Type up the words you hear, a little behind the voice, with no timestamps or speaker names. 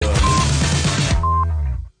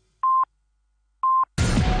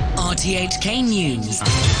RTHK News.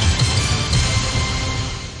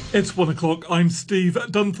 It's 1 o'clock. I'm Steve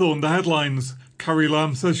Dunthorne. The headlines. Carrie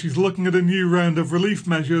Lam says she's looking at a new round of relief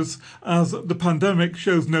measures as the pandemic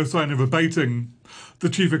shows no sign of abating. The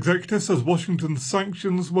chief executive says Washington's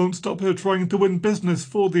sanctions won't stop her trying to win business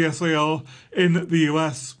for the SAR in the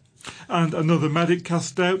US. And another medic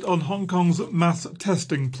cast doubt on Hong Kong's mass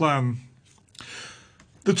testing plan.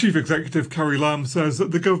 The chief executive, Carrie Lam, says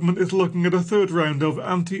that the government is looking at a third round of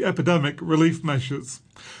anti-epidemic relief measures.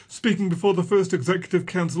 Speaking before the first Executive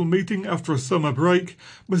Council meeting after a summer break,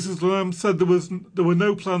 Mrs Lam said there were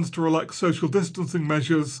no plans to relax social distancing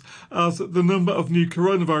measures as the number of new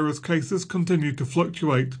coronavirus cases continued to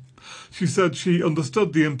fluctuate. She said she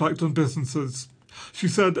understood the impact on businesses. She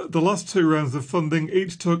said the last two rounds of funding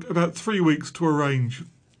each took about 3 weeks to arrange.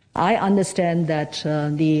 I understand that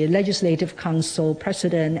the Legislative Council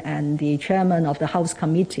President and the Chairman of the House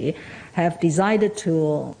Committee have decided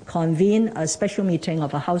to convene a special meeting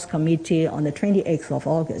of a House Committee on the 28th of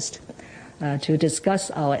August to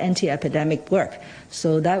discuss our anti-epidemic work.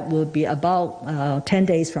 So that will be about 10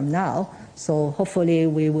 days from now. So hopefully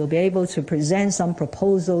we will be able to present some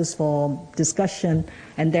proposals for discussion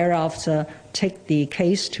and thereafter take the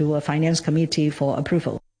case to a Finance Committee for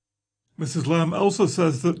approval. Mrs Lam also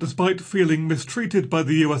says that despite feeling mistreated by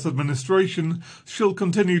the US administration, she'll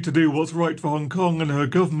continue to do what's right for Hong Kong and her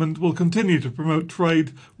government will continue to promote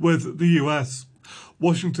trade with the US.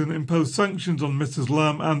 Washington imposed sanctions on Mrs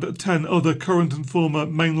Lam and 10 other current and former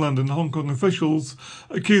mainland and Hong Kong officials,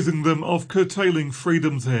 accusing them of curtailing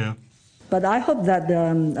freedoms here. But I hope that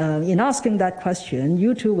in asking that question,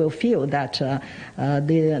 you too will feel that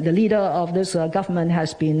the leader of this government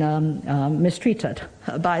has been mistreated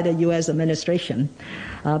by the U.S. administration.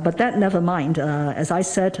 But that never mind. As I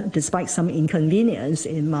said, despite some inconvenience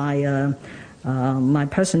in my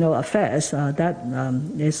personal affairs, that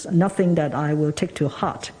is nothing that I will take to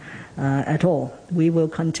heart at all. We will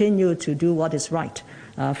continue to do what is right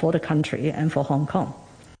for the country and for Hong Kong.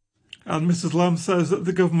 And Mrs Lam says that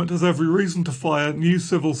the government has every reason to fire new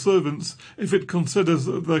civil servants if it considers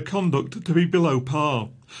their conduct to be below par.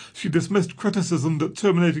 She dismissed criticism that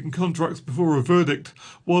terminating contracts before a verdict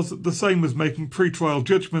was the same as making pre-trial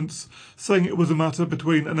judgments, saying it was a matter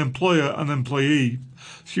between an employer and employee.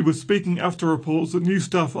 She was speaking after reports that new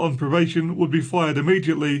staff on probation would be fired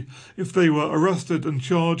immediately if they were arrested and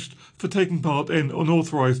charged for taking part in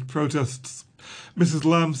unauthorised protests. Mrs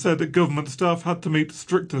Lam said that government staff had to meet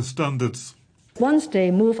stricter standards. Once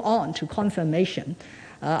they move on to confirmation,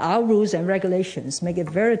 our rules and regulations make it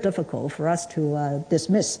very difficult for us to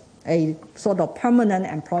dismiss a sort of permanent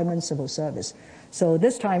employment civil service. So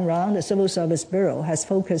this time round, the Civil Service Bureau has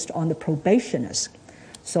focused on the probationers.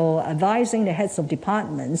 So advising the heads of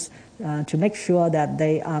departments to make sure that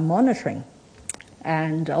they are monitoring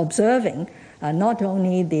and observing not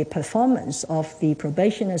only the performance of the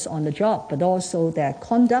probationers on the job, but also their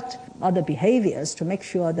conduct, other behaviors, to make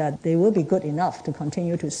sure that they will be good enough to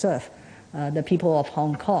continue to serve the people of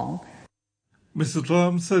Hong Kong. Mrs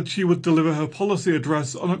Lam said she would deliver her policy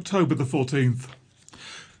address on October the 14th.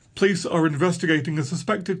 Police are investigating a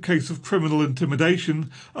suspected case of criminal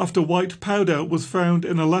intimidation after white powder was found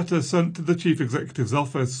in a letter sent to the Chief Executive's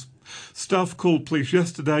office. Staff called police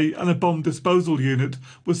yesterday and a bomb disposal unit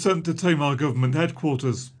was sent to Tamar Government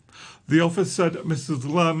Headquarters. The office said Mrs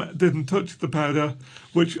Lam didn't touch the powder,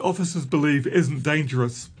 which officers believe isn't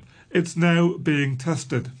dangerous. It's now being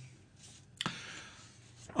tested.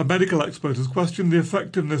 A medical expert has questioned the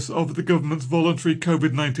effectiveness of the government's voluntary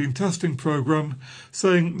COVID-19 testing programme,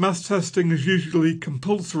 saying mass testing is usually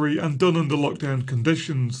compulsory and done under lockdown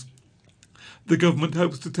conditions. The government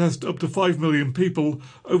hopes to test up to 5 million people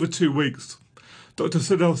over 2 weeks. Dr.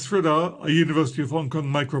 Sidel Sridhar, a University of Hong Kong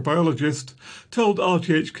microbiologist, told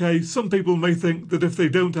RTHK some people may think that if they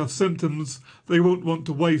don't have symptoms, they won't want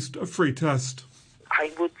to waste a free test.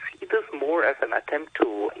 I would see this more as an attempt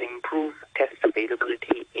to improve test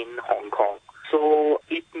availability in Hong Kong. So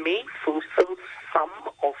it may fulfill some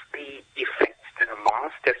of the effects that a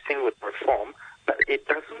mass testing would perform, but it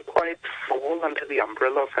doesn't quite fall under the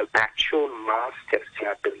umbrella of an actual mass testing,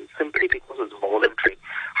 I believe, simply because it's voluntary.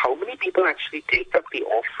 How many people actually take up the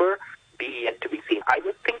offer, be yet to be seen. I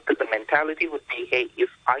would think that the mentality would be, hey, if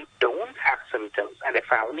I don't have symptoms and if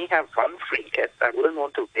I only have one free test, I wouldn't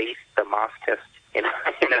want to waste the mass test in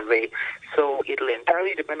a way. So it'll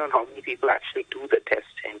entirely depend on how many people actually do the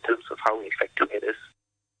test in terms of how effective it is.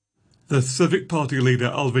 The Civic Party leader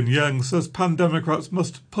Alvin Young says Pan Democrats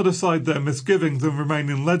must put aside their misgivings and remain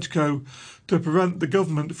in LegCo to prevent the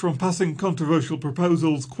government from passing controversial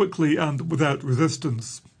proposals quickly and without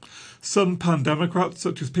resistance. Some pan-Democrats,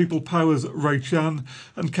 such as People Power's Ray Chan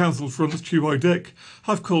and Council Front's Chiu Wai-dik,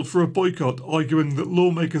 have called for a boycott, arguing that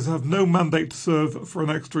lawmakers have no mandate to serve for an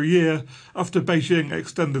extra year after Beijing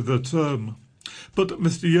extended their term. But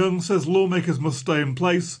Mr. Young says lawmakers must stay in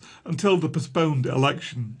place until the postponed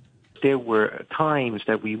election. There were times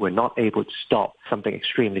that we were not able to stop something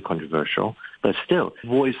extremely controversial, but still,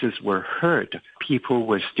 voices were heard. People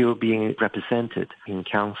were still being represented in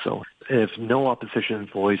council. If no opposition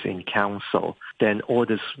voice in council, then all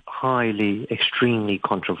these highly, extremely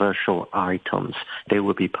controversial items, they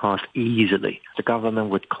would be passed easily. The government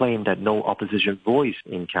would claim that no opposition voice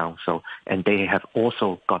in council, and they have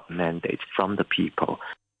also got mandates from the people.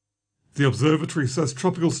 The observatory says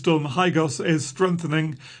Tropical Storm Hygos is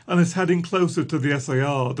strengthening and is heading closer to the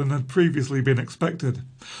SAR than had previously been expected.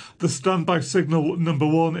 The standby signal number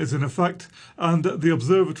 1 is in effect, and the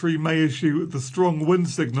observatory may issue the strong wind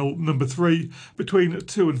signal number 3 between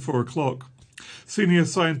 2 and 4 o'clock. Senior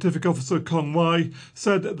Scientific Officer Kong Wai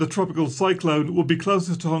said the tropical cyclone will be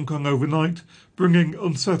closer to Hong Kong overnight, bringing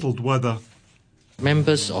unsettled weather.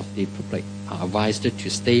 Members of the public are advised to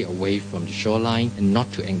stay away from the shoreline and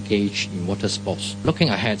not to engage in water sports. Looking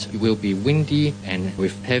ahead, it will be windy and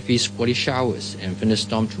with heavy squally showers and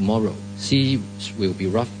thunderstorm tomorrow. Seas will be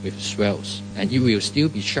rough with swells, and it will still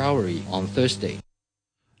be showery on Thursday.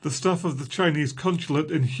 The staff of the Chinese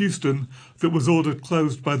consulate in Houston that was ordered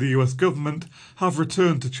closed by the US government have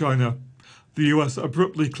returned to China. The US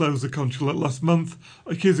abruptly closed the consulate last month,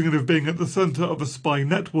 accusing it of being at the centre of a spy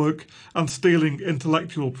network and stealing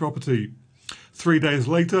intellectual property. 3 days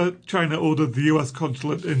later, China ordered the US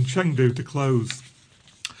consulate in Chengdu to close.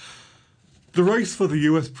 The race for the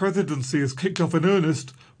US presidency has kicked off in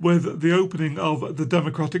earnest with the opening of the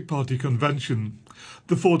Democratic Party convention.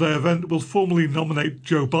 The 4-day event will formally nominate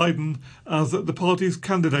Joe Biden as the party's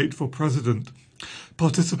candidate for president.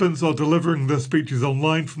 Participants are delivering their speeches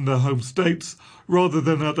online from their home states rather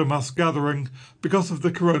than at a mass gathering because of the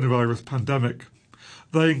coronavirus pandemic.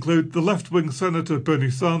 They include the left-wing Senator Bernie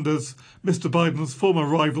Sanders, Mr. Biden's former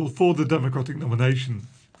rival for the Democratic nomination.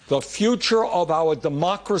 The future of our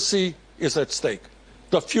democracy is at stake.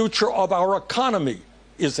 The future of our economy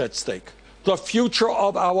is at stake. The future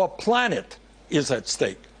of our planet is at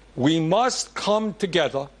stake. We must come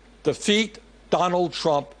together, defeat Donald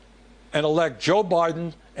Trump, and elect Joe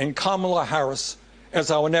Biden and Kamala Harris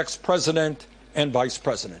as our next president and vice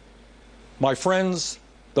president. My friends,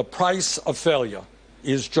 the price of failure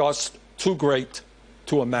is just too great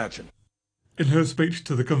to imagine. In her speech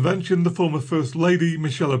to the convention, the former First Lady,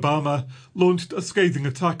 Michelle Obama, launched a scathing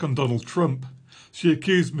attack on Donald Trump. She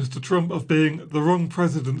accused Mr. Trump of being the wrong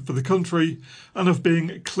president for the country and of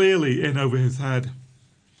being clearly in over his head.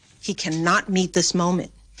 He cannot meet this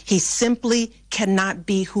moment. He simply cannot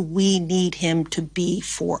be who we need him to be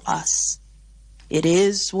for us. It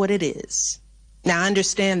is what it is. Now, I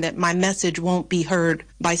understand that my message won't be heard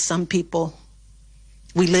by some people.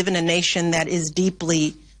 We live in a nation that is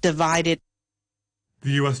deeply divided.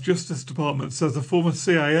 The US Justice Department says a former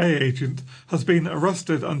CIA agent has been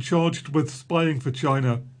arrested and charged with spying for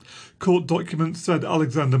China. Court documents said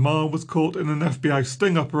Alexander Ma was caught in an FBI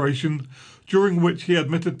sting operation, during which he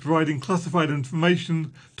admitted providing classified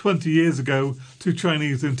information 20 years ago to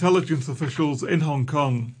Chinese intelligence officials in Hong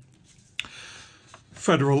Kong.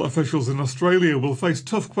 Federal officials in Australia will face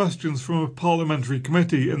tough questions from a parliamentary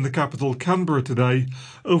committee in the capital Canberra today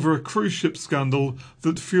over a cruise ship scandal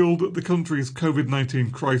that fuelled the country's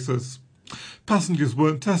COVID-19 crisis. Passengers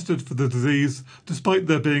weren't tested for the disease despite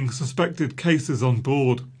there being suspected cases on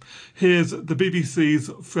board. Here's the BBC's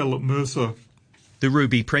Phil Mercer. The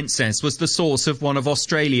Ruby Princess was the source of one of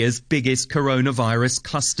Australia's biggest coronavirus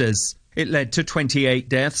clusters. It led to 28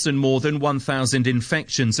 deaths and more than 1,000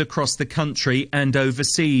 infections across the country and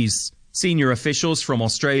overseas. Senior officials from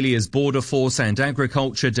Australia's Border Force and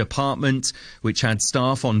Agriculture Department, which had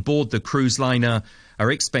staff on board the cruise liner,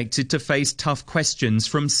 are expected to face tough questions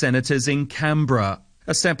from senators in Canberra.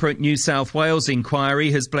 A separate New South Wales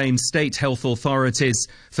inquiry has blamed state health authorities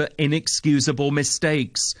for inexcusable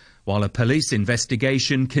mistakes, while a police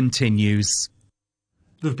investigation continues.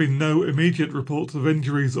 There have been no immediate reports of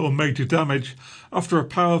injuries or major damage after a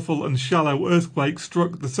powerful and shallow earthquake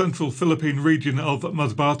struck the central Philippine region of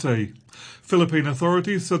Masbate. Philippine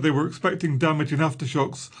authorities said they were expecting damage and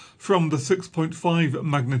aftershocks from the 6.5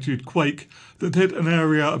 magnitude quake that hit an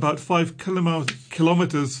area about 5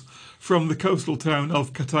 kilometres from the coastal town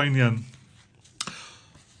of Katanyan.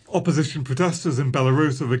 Opposition protesters in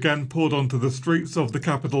Belarus have again poured onto the streets of the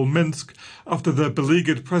capital Minsk after their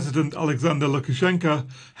beleaguered President Alexander Lukashenko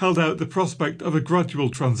held out the prospect of a gradual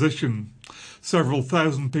transition. Several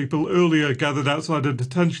thousand people earlier gathered outside a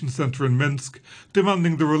detention centre in Minsk,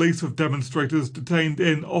 demanding the release of demonstrators detained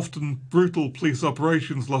in often brutal police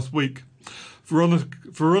operations last week.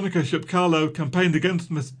 Veronika Shipkalo campaigned against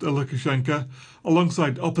Mr. Lukashenko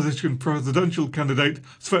alongside opposition presidential candidate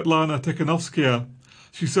Svetlana Tikhanovskaya.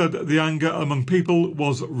 She said the anger among people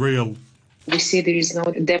was real. We see there is no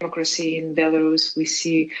democracy in Belarus. We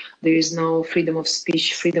see there is no freedom of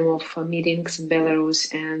speech, freedom of meetings in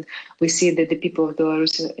Belarus. And we see that the people of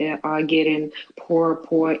Belarus are getting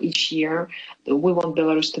poorer each year. We want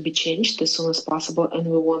Belarus to be changed as soon as possible. And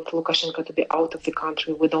we want Lukashenko to be out of the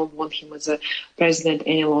country. We don't want him as a president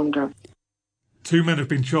any longer. 2 men have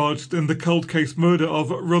been charged in the cold case murder of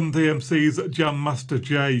Run DMC's Jam Master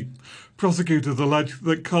Jay. Prosecutors allege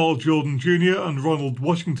that Carl Jordan Jr. and Ronald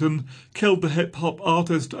Washington killed the hip-hop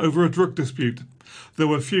artist over a drug dispute. There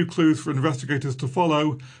were few clues for investigators to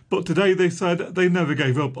follow, but today they said they never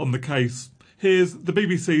gave up on the case. Here's the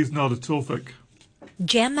BBC's Nada Tawfik.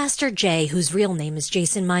 Jam Master Jay, whose real name is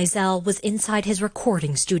Jason Mizell, was inside his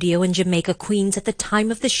recording studio in Jamaica, Queens at the time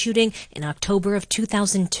of the shooting in October of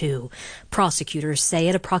 2002. Prosecutors say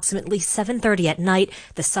at approximately 7:30 at night,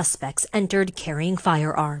 the suspects entered carrying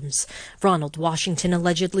firearms. Ronald Washington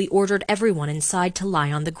allegedly ordered everyone inside to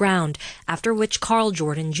lie on the ground, after which Carl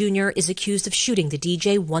Jordan Jr. is accused of shooting the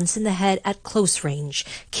DJ once in the head at close range,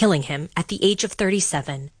 killing him at the age of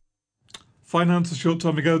 37. Finance a short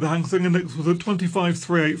time ago, the Hang Seng Index was at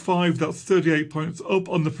 25,385. That's 38 points up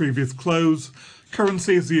on the previous close.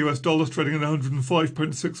 Currency is the US dollar trading at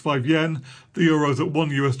 105.65 yen. The euro is at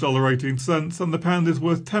 $1.18, and the pound is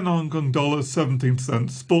worth 10 Hong Kong dollars 17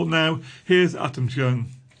 cents. Sport now. Here's Atom Chung.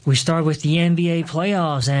 We start with the NBA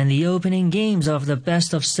playoffs and the opening games of the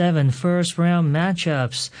best-of-7 first-round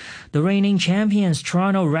matchups. The reigning champions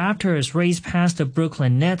Toronto Raptors raced past the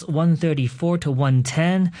Brooklyn Nets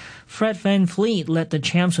 134-110. Fred VanVleet led the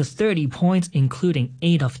champs with 30 points, including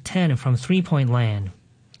 8 of 10 from three-point land.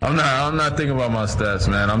 I'm not thinking about my stats,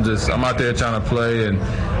 man. I'm out there trying to play and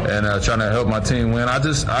trying to help my team win. I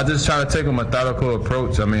just try to take a methodical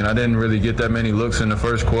approach. I mean, I didn't really get that many looks in the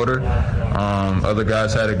first quarter. Other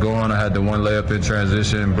guys had it going. I had the one layup in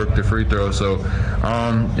transition, broke the free throw. So,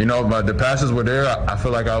 but the passes were there. I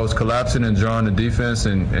feel like I was collapsing and drawing the defense,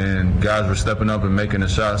 and guys were stepping up and making the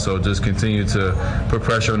shot. So just continued to put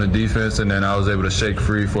pressure on the defense, and then I was able to shake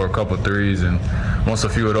free for a couple threes. And once a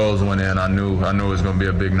few of those went in, I knew it was going to be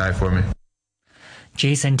a big night for me.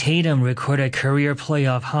 Jason Tatum recorded career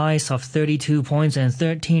playoff highs of 32 points and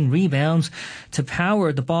 13 rebounds to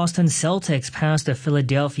power the Boston Celtics past the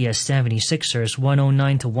Philadelphia 76ers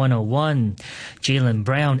 109-101. Jaylen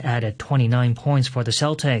Brown added 29 points for the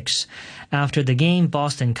Celtics. After the game,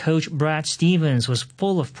 Boston coach Brad Stevens was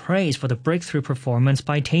full of praise for the breakthrough performance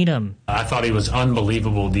by Tatum. I thought he was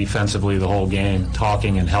unbelievable defensively the whole game,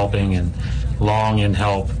 talking and helping and long in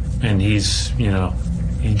help, and he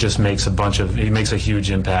just makes a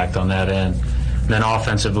huge impact on that end. And then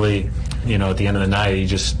offensively, at the end of the night, he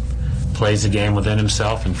just plays the game within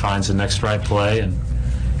himself and finds the next right play and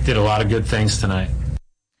did a lot of good things tonight.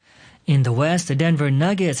 In the West, the Denver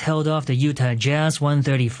Nuggets held off the Utah Jazz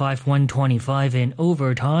 135-125 in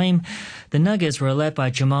overtime. The Nuggets were led by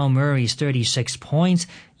Jamal Murray's 36 points.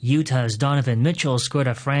 Utah's Donovan Mitchell scored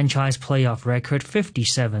a franchise playoff record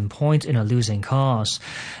 57 points in a losing cause.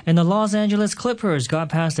 And the Los Angeles Clippers got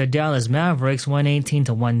past the Dallas Mavericks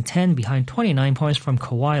 118-110 behind 29 points from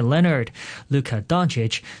Kawhi Leonard. Luka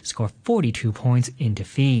Doncic scored 42 points in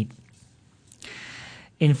defeat.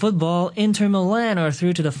 In football, Inter Milan are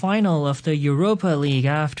through to the final of the Europa League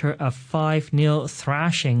after a 5-0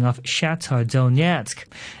 thrashing of Shakhtar Donetsk.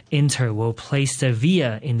 Inter will play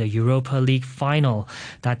Sevilla in the Europa League final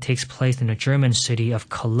that takes place in the German city of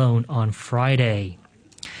Cologne on Friday.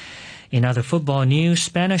 In other football news,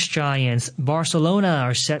 Spanish giants Barcelona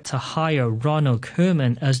are set to hire Ronald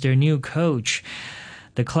Koeman as their new coach.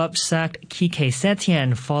 The club sacked Quique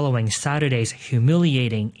Setien following Saturday's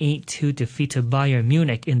humiliating 8-2 defeat to Bayern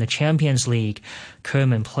Munich in the Champions League.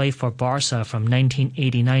 Koeman played for Barca from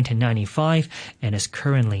 1989 to 95 and is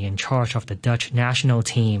currently in charge of the Dutch national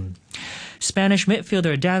team. Spanish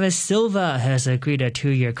midfielder David Silva has agreed a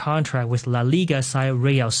 2-year contract with La Liga side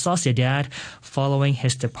Real Sociedad following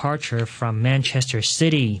his departure from Manchester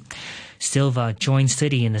City. Silva joined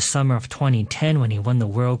City in the summer of 2010 when he won the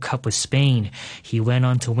World Cup with Spain. He went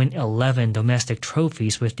on to win 11 domestic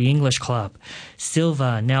trophies with the English club.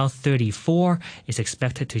 Silva, now 34, is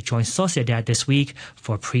expected to join Sociedad this week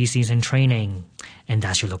for pre-season training. And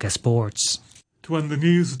that's your look at sports. To end the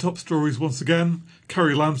news, the top stories once again.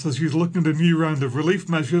 Carrie Lam says she's looking at a new round of relief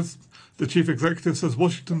measures. The chief executive says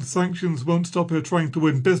Washington's sanctions won't stop her trying to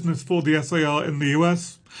win business for the SAR in the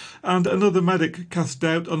US. And another medic cast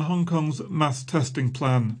doubt on Hong Kong's mass testing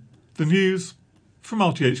plan. The news from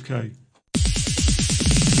RTHK.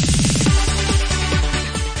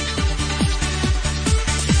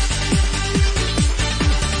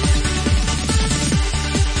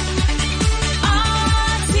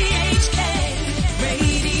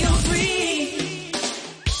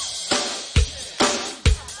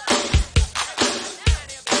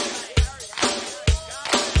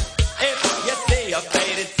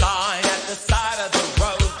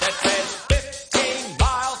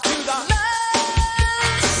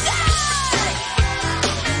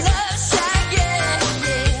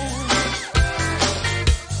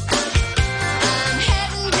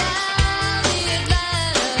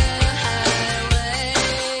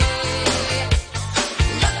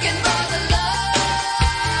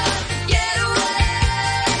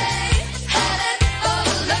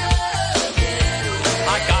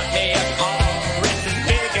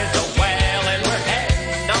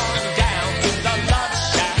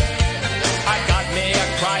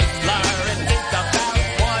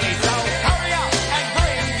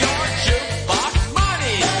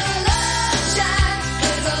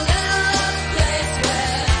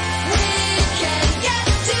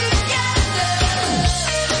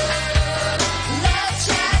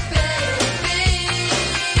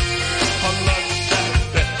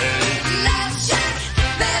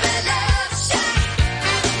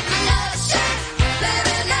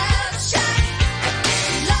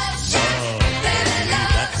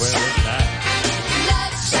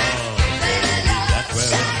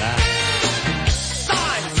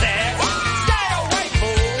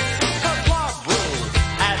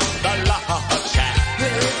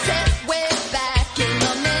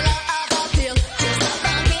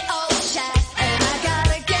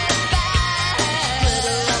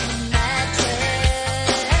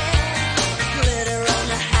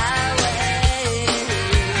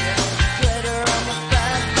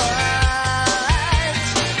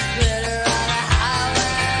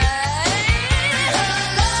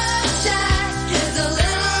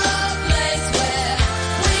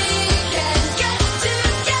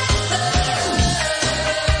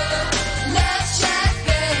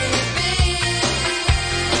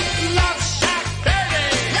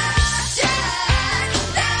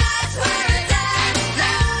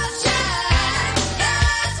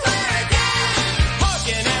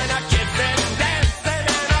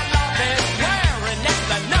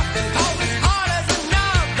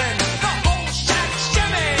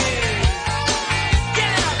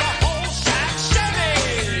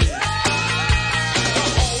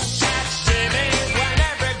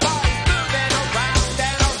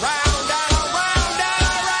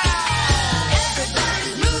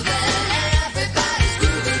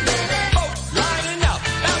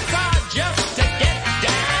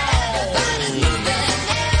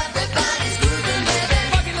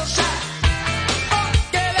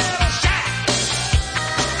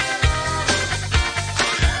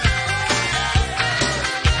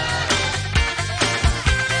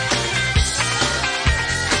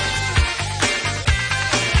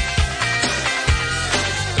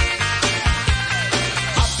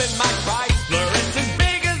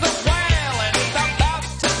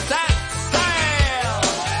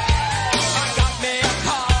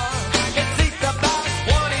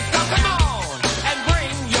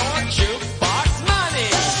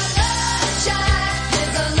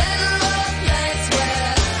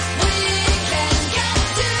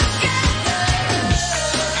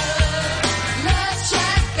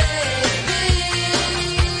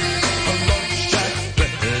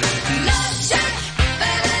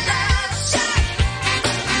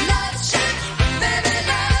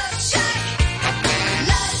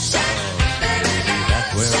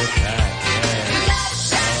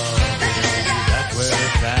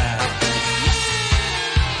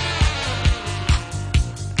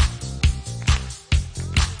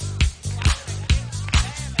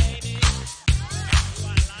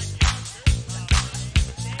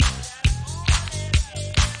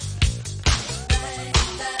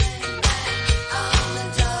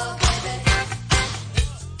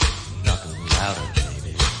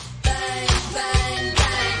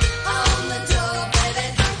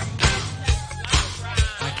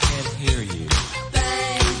 hear you.